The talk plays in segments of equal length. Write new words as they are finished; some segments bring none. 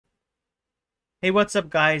Hey, what's up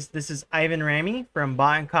guys? This is Ivan Ramy from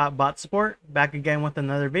Bot and Cop Bot Support, back again with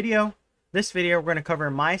another video. This video we're going to cover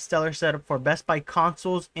my Stellar setup for Best Buy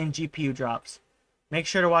consoles and GPU drops. Make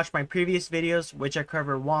sure to watch my previous videos, which I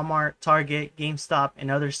cover Walmart, Target, Gamestop, and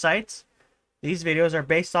other sites. These videos are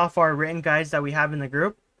based off our written guides that we have in the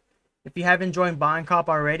group. If you haven't joined Bot and Cop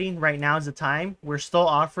already, right now is the time. We're still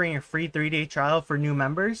offering a free 3-day trial for new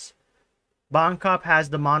members. Cop has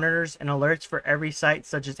the monitors and alerts for every site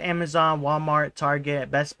such as Amazon, Walmart,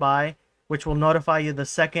 Target, Best Buy, which will notify you the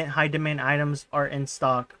second high demand items are in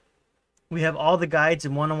stock. We have all the guides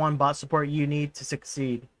and one-on-one bot support you need to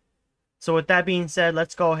succeed. So with that being said,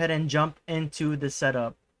 let's go ahead and jump into the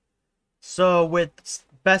setup. So with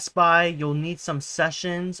Best Buy, you'll need some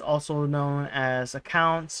sessions, also known as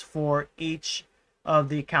accounts, for each of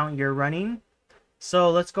the account you're running.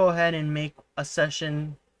 So let's go ahead and make a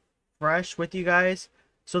session fresh with you guys.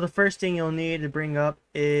 So the first thing you'll need to bring up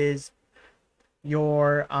is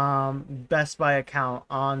your Best Buy account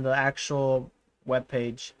on the actual web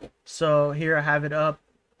page. So here I have it up.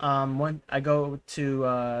 When I go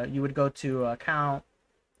to you would go to account,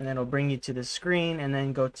 and then it'll bring you to the screen, and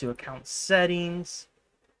then go to account settings.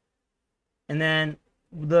 And then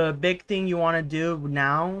the big thing you want to do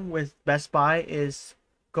now with Best Buy is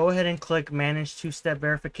go ahead and click manage two-step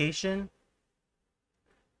verification.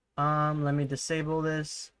 Let me disable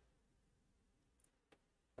this.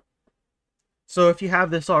 So if you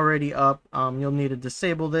have this already up, you'll need to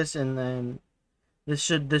disable this, and then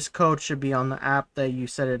this code should be on the app that you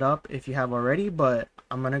set it up if you have already, but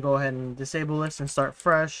I'm gonna go ahead and disable this and start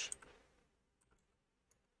fresh.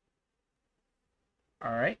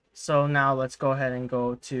 Alright, so now let's go ahead and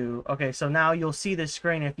go to, okay, so now you'll see this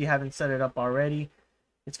screen if you haven't set it up already.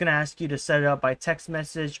 It's gonna ask you to set it up by text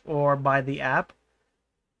message or by the app.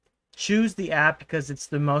 Choose the app because it's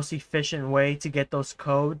the most efficient way to get those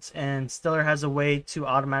codes, and Stellar has a way to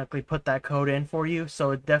automatically put that code in for you,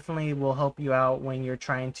 so it definitely will help you out when you're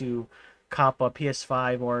trying to cop a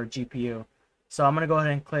PS5 or GPU. So I'm going to go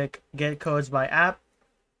ahead and click get codes by app.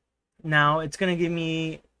 Now it's going to give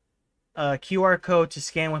me a QR code to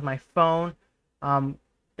scan with my phone.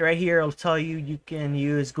 Right here it'll tell you you can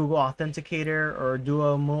use Google Authenticator or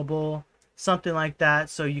Duo Mobile, something like that,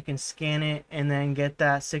 so you can scan it and then get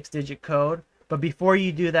that 6-digit code. But before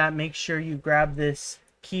you do that, make sure you grab this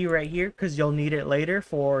key right here because you'll need it later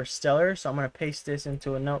for Stellar. So I'm going to paste this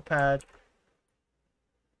into a notepad.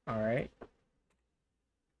 Alright,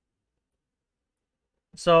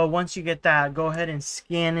 so once you get that, go ahead and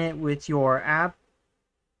scan it with your app.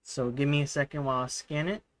 So give me a second while I scan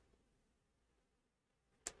it.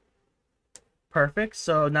 Perfect.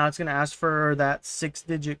 So now it's going to ask for that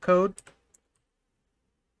 6-digit code.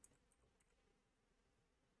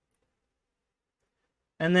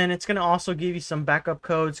 And then it's going to also give you some backup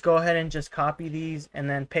codes. Go ahead and just copy these and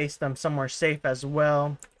then paste them somewhere safe as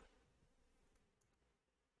well.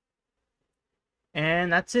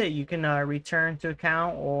 And that's it. You can return to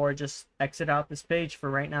account or just exit out this page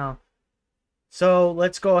for right now. So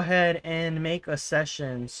let's go ahead and make a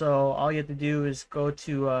session. So all you have to do is go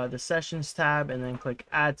to the sessions tab and then click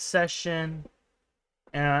add session.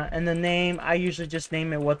 And the name, I usually just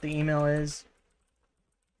name it what the email is.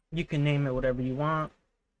 You can name it whatever you want.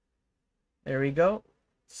 There we go.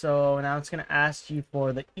 So now it's going to ask you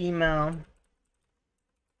for the email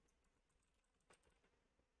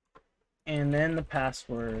and then the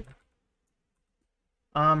password.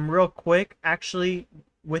 Real quick, actually,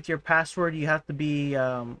 with your password you have to be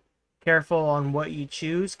careful on what you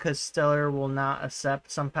choose because Stellar will not accept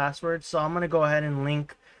some passwords. So I'm going to go ahead and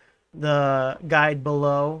link the guide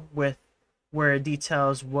below with where it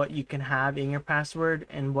details what you can have in your password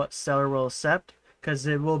and what Stellar will accept, because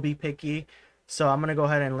it will be picky. So I'm going to go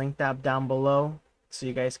ahead and link that down below so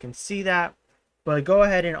you guys can see that. But go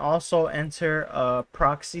ahead and also enter a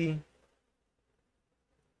proxy.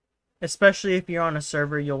 Especially if you're on a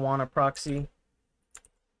server, you'll want a proxy.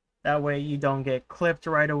 That way you don't get clipped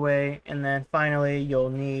right away. And then finally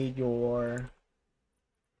you'll need your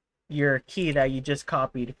key that you just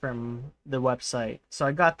copied from the website. So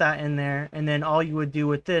I got that in there, and then all you would do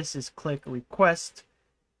with this is click request,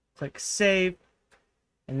 click save,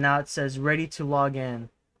 and now it says ready to log in.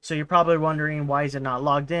 So you're probably wondering, why is it not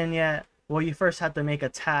logged in yet? Well, you first have to make a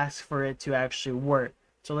task for it to actually work.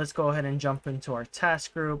 So let's go ahead and jump into our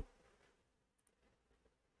task group.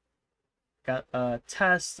 Got a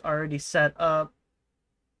test already set up.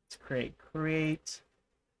 Let's create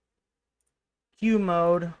queue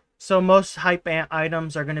mode. So most hype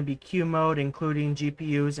items are going to be queue mode, including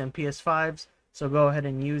GPUs and PS5s. So go ahead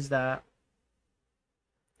and use that.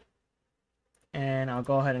 And I'll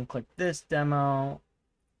go ahead and click this demo.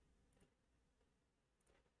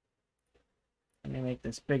 make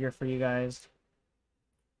this bigger for you guys.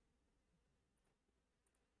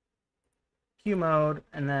 Queue mode,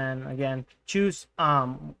 and then again choose.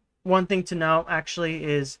 One thing to note actually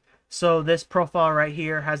is, so this profile right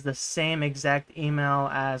here has the same exact email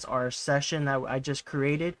as our session that I just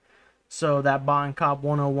created. So that Bot Cop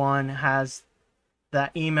 101 has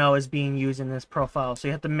that email is being used in this profile. So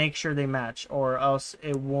you have to make sure they match, or else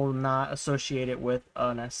it will not associate it with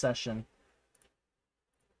a session.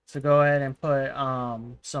 So go ahead and put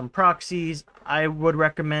some proxies. I would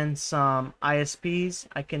recommend some ISPs.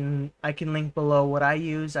 I can link below what I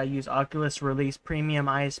use. I use Oculus Release Premium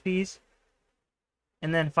ISPs.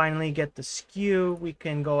 And then finally get the SKU. We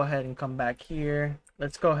can go ahead and come back here.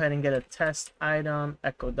 Let's go ahead and get a test item,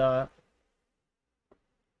 echo dot.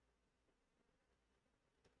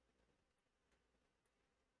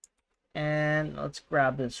 And let's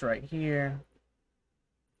grab this right here.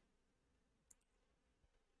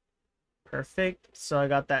 Perfect. So I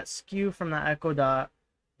got that SKU from the echo dot.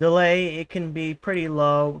 Delay, it can be pretty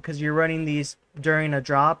low because you're running these during a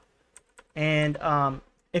drop. And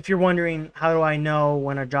if you're wondering how do I know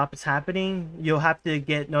when a drop is happening, you'll have to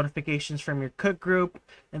get notifications from your cook group,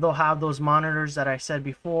 and they'll have those monitors that I said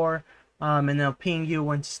before, and they'll ping you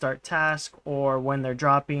when to start task or when they're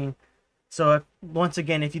dropping. So once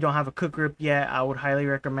again, if you don't have a cook group yet, I would highly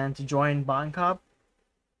recommend to join Bot Cop.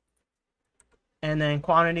 And then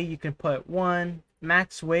quantity, you can put 1.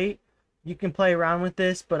 Max weight, you can play around with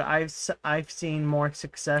this, but I've seen more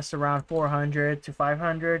success around 400 to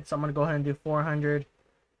 500. So I'm gonna go ahead and do 400.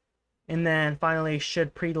 And then finally,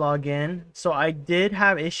 should pre-log in. So I did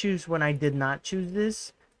have issues when I did not choose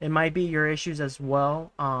this. It might be your issues as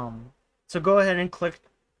well. So go ahead and click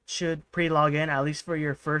should pre-log in, at least for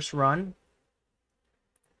your first run.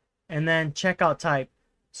 And then checkout type.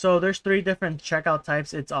 So there's 3 different checkout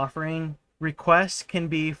types it's offering. Requests can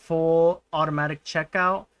be full automatic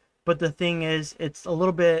checkout, but the thing is, it's a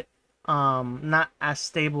little bit not as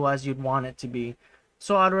stable as you'd want it to be.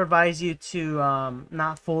 So I'd advise you to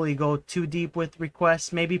not fully go too deep with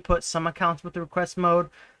requests. Maybe put some accounts with the request mode,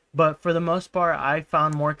 but for the most part, I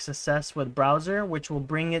found more success with browser, which will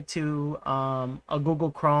bring it to a Google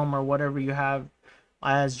Chrome or whatever you have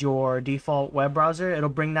as your default web browser. It'll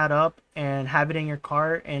bring that up and have it in your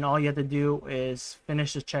cart, and all you have to do is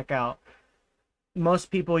finish the checkout.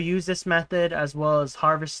 Most people use this method, as well as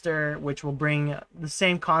Harvester, which will bring the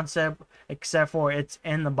same concept, except for it's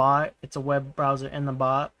in the bot. It's a web browser in the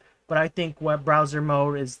bot, but I think web browser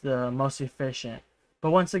mode is the most efficient.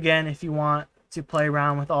 But once again, if you want to play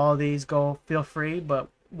around with all of these, feel free. But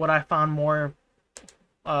what I found more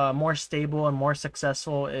stable and more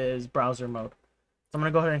successful is browser mode. So I'm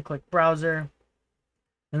gonna go ahead and click browser,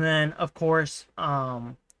 and then of course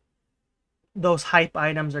those hype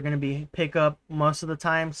items are going to be pickup most of the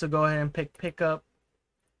time, so go ahead and pick pickup.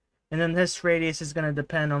 And then this radius is going to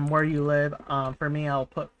depend on where you live. For me, I'll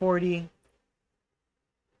put 40.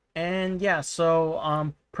 And yeah,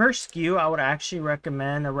 so per SKU, I would actually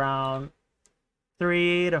recommend around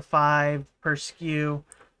 3 to 5 per SKU.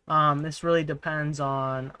 This really depends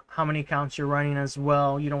on how many accounts you're running as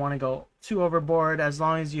well. You don't want to go too overboard, as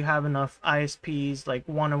long as you have enough ISPs, like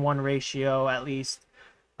 1-to-1 ratio at least,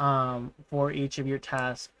 for each of your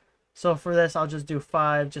tasks. So for this, I'll just do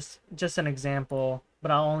 5, just an example, but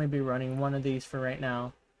I'll only be running one of these for right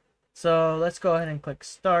now. So let's go ahead and click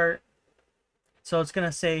start. So it's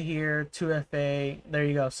gonna say here 2FA. There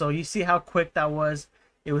you go. So you see how quick that was.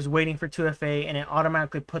 It was waiting for 2FA, and it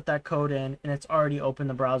automatically put that code in, and it's already opened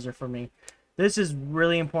the browser for me. This is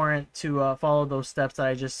really important to follow those steps that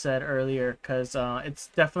I just said earlier, because it's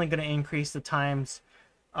definitely going to increase the time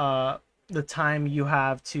you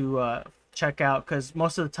have to check out, because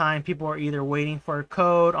most of the time people are either waiting for a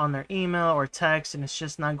code on their email or text, and it's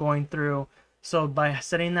just not going through. So by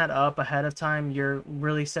setting that up ahead of time, you're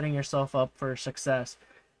really setting yourself up for success.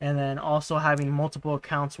 And then also having multiple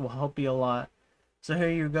accounts will help you a lot. So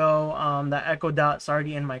here you go. That Echo Dot's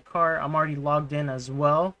already in my cart. I'm already logged in as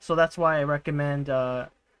well. So that's why I recommend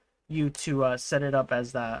you to set it up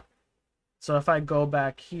as that. So if I go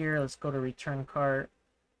back here, let's go to return cart.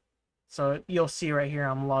 So you'll see right here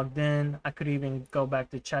I'm logged in. I could even go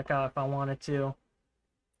back to checkout if I wanted to.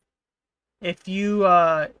 If you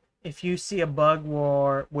see a bug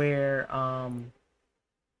where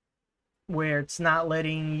it's not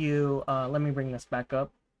letting you, let me bring this back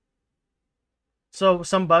up. So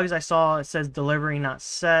some bugs I saw, it says delivery not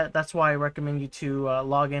set. That's why I recommend you to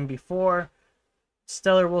log in before.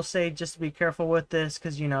 Stellar will say just to be careful with this,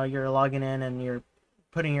 because you know you're logging in and you're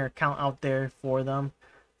putting your account out there for them,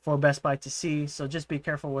 for Best Buy to see. So just be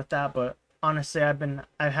careful with that. But honestly, I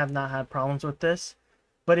have not had problems with this.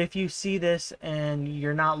 But if you see this and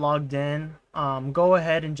you're not logged in, go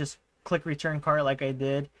ahead and just click return cart like I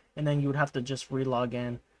did, and then you would have to just re-log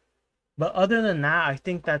in. But other than that, I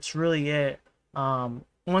think that's really it.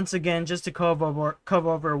 Once again, just to cover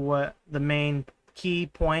over what the main key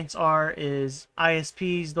points are is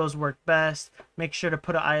ISPs. Those work best. Make sure to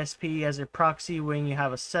put an ISP as a proxy when you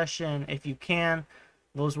have a session if you can.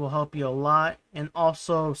 Those will help you a lot. And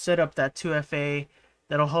also set up that 2FA.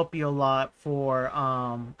 That'll help you a lot for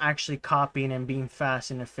actually copying and being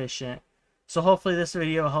fast and efficient. So hopefully this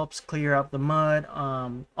video helps clear up the mud.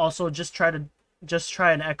 Also just try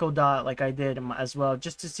an echo dot like I did as well,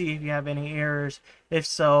 just to see if you have any errors. If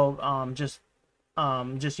so, just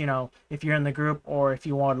you know, if you're in the group, or if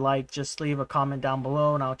you want, like, just leave a comment down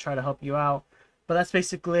below and I'll try to help you out. But that's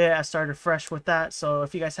basically it. I started fresh with that. So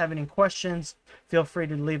if you guys have any questions, feel free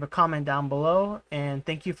to leave a comment down below, and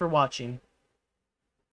thank you for watching.